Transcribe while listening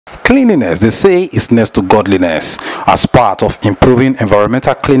Cleanliness, they say, is next to godliness. As part of improving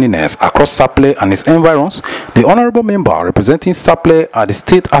environmental cleanliness across Sapele and its environs, the Honorable Member representing Sapele at the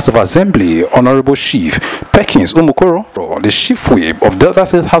State House of Assembly, Honorable Chief Perkins Umukoro, the Chief Whip of Delta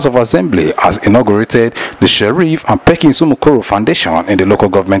State House of Assembly, has inaugurated the Sheriff and Perkins Umukoro Foundation in the local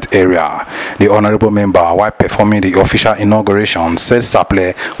government area. The Honorable Member, while performing the official inauguration, said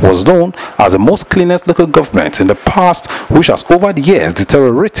Sapele was known as the most cleanest local government in the past, which has over the years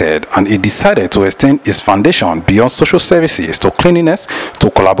deteriorated, and it decided to extend its foundation beyond social services to cleanliness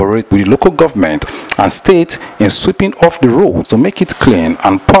to collaborate with the local government and state in sweeping off the roads to make it clean,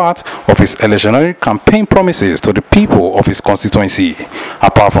 and part of its electionary campaign promises to the people of its constituency.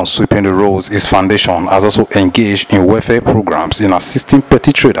 Apart from sweeping the roads, its foundation has also engaged in welfare programs in assisting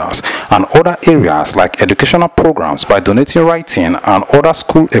petty traders and other areas like educational programs by donating writing and other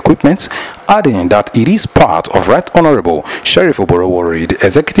school equipment, adding that it is part of Right Honorable Sheriff Oborowori, the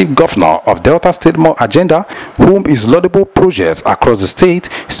Executive Governor of Delta State More Agenda, whom his laudable projects across the state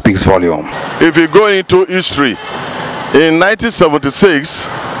speaks volume. If you go into history, in 1976,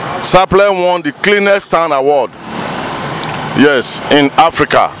 Sapele won the Cleanest Town Award, yes, in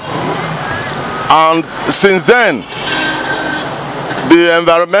Africa. And since then, the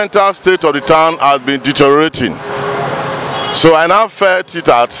environmental state of the town has been deteriorating. So I now felt it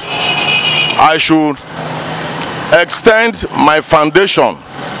that I should extend my foundation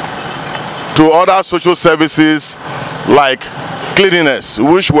to other social services like cleanliness,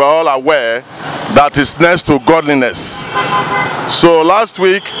 which we're all aware that is next to godliness. So last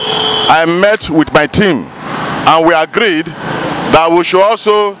week I met with my team and we agreed that we should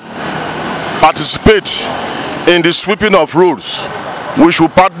also participate in the sweeping of roads. We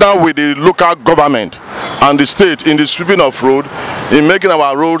should partner with the local government and the state in the sweeping of road, in making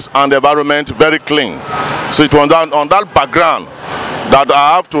our roads and the environment very clean. So it was on that background that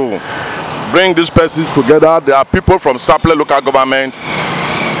I have to bring these persons together. There are people from Sapele local government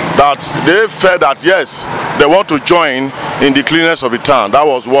that they felt that yes, they want to join in the cleanness of the town. That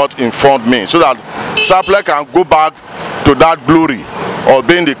was what informed me, so that Sapele can go back to that glory of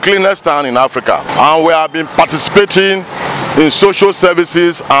being the cleanest town in Africa. And we have been participating in social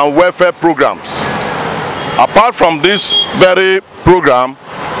services and welfare programs. Apart from this very program,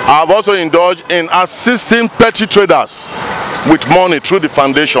 I have also indulged in assisting petty traders with money through the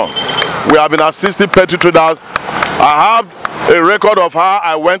foundation. We have been assisting petty traders. I have a record of how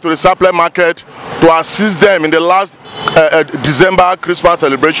I went to the Sapele market to assist them in the last December Christmas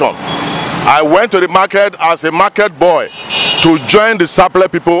celebration. I went to the market as a market boy to join the Sapele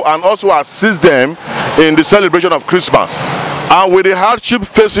people and also assist them in the celebration of Christmas. And with the hardship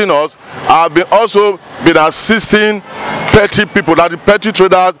facing us, I've also been assisting petty people, that the petty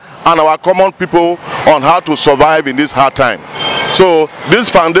traders and our common people, on how to survive in this hard time. So this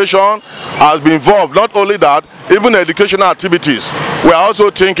foundation has been involved, not only that, even educational activities. We are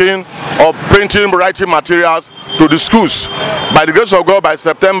also thinking of printing writing materials to the schools. By the grace of God, by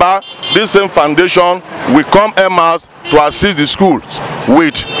September, this same foundation will come en masse to assist the schools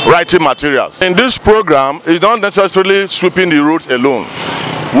with writing materials. In this program, it's not necessarily sweeping the roads alone.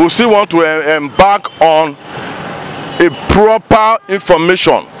 We still want to embark on a proper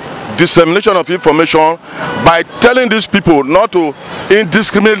information, dissemination of information, by telling these people not to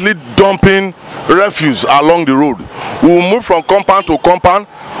indiscriminately dumping refuse along the road. We will move from compound to compound.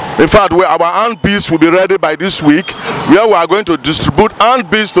 In fact, our handbills will be ready by this week, where we are going to distribute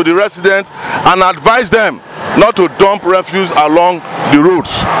handbills to the residents and advise them not to dump refuse along the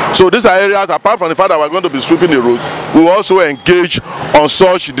roads. So these are areas, apart from the fact that we are going to be sweeping the roads, we will also engage on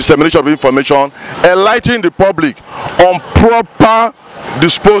such dissemination of information, enlightening the public on proper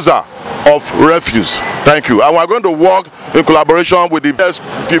disposal of refuse. Thank you. And we are going to work in collaboration with the best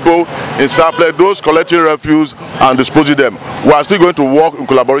people in Sapele, those collecting refuse and disposing them. We are still going to work in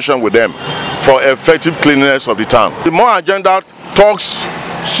collaboration with them for effective cleanliness of the town. The More Agenda talks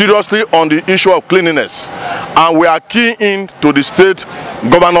seriously on the issue of cleanliness, and we are keying in to the state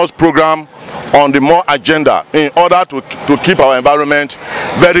governor's program on the More Agenda in order to keep our environment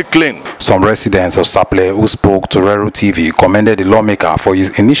very clean. Some residents of Sapele who spoke to Rero TV commended the lawmaker for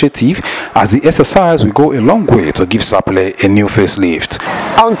his initiative, as the exercise will go a long way to give Sapele a new facelift.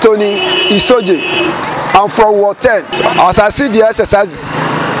 Anthony Isoji, I'm from Ward 10. As I see the exercises,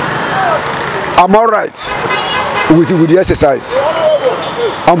 I'm all right with the exercise.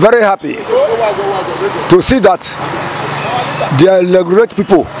 I'm very happy to see that there are great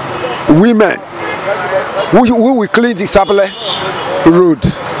people, women, who will clean the Sapele road.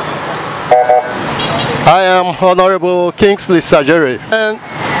 I am Honorable Kingsley Sajere. And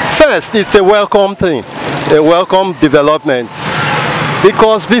first, it's a welcome thing, a welcome development.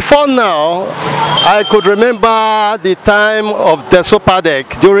 Because before now, I could remember the time of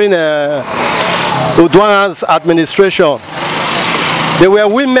Desopadek during Udwan's administration. There were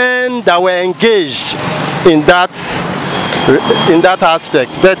women that were engaged in that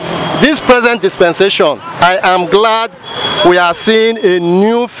aspect. But this present dispensation, I am glad we are seeing a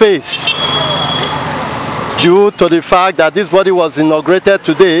new face due to the fact that this body was inaugurated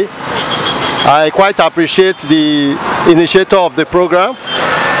today. I quite appreciate the initiator of the program,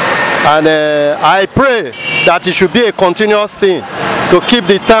 and I pray that it should be a continuous thing to keep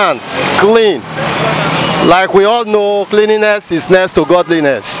the town clean. Like we all know, cleanliness is next to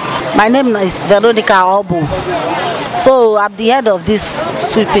godliness. My name is Veronica Obu. So I'm the head of this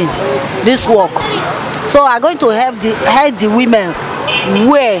sweeping, this work. So I'm going to help the women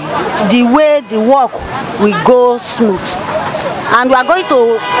where the way the work will go smooth. And we are going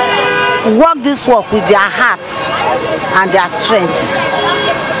to work this work with their hearts and their strength.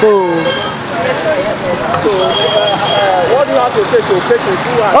 So what do you have to say to Perkins?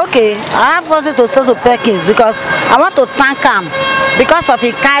 Okay, I have something to say to Perkins because I want to thank him because of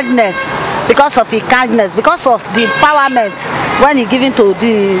his kindness, because of the empowerment when he giving to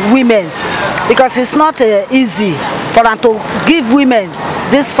the women. Because it's not easy for them to give women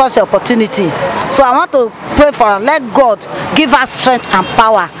this such opportunity. So I want to pray for her. Let God give her strength and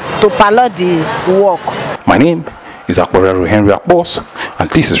power to pilot the work. My name is Rero Henry Akbos, and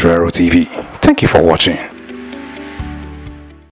this is Rero TV. Thank you for watching.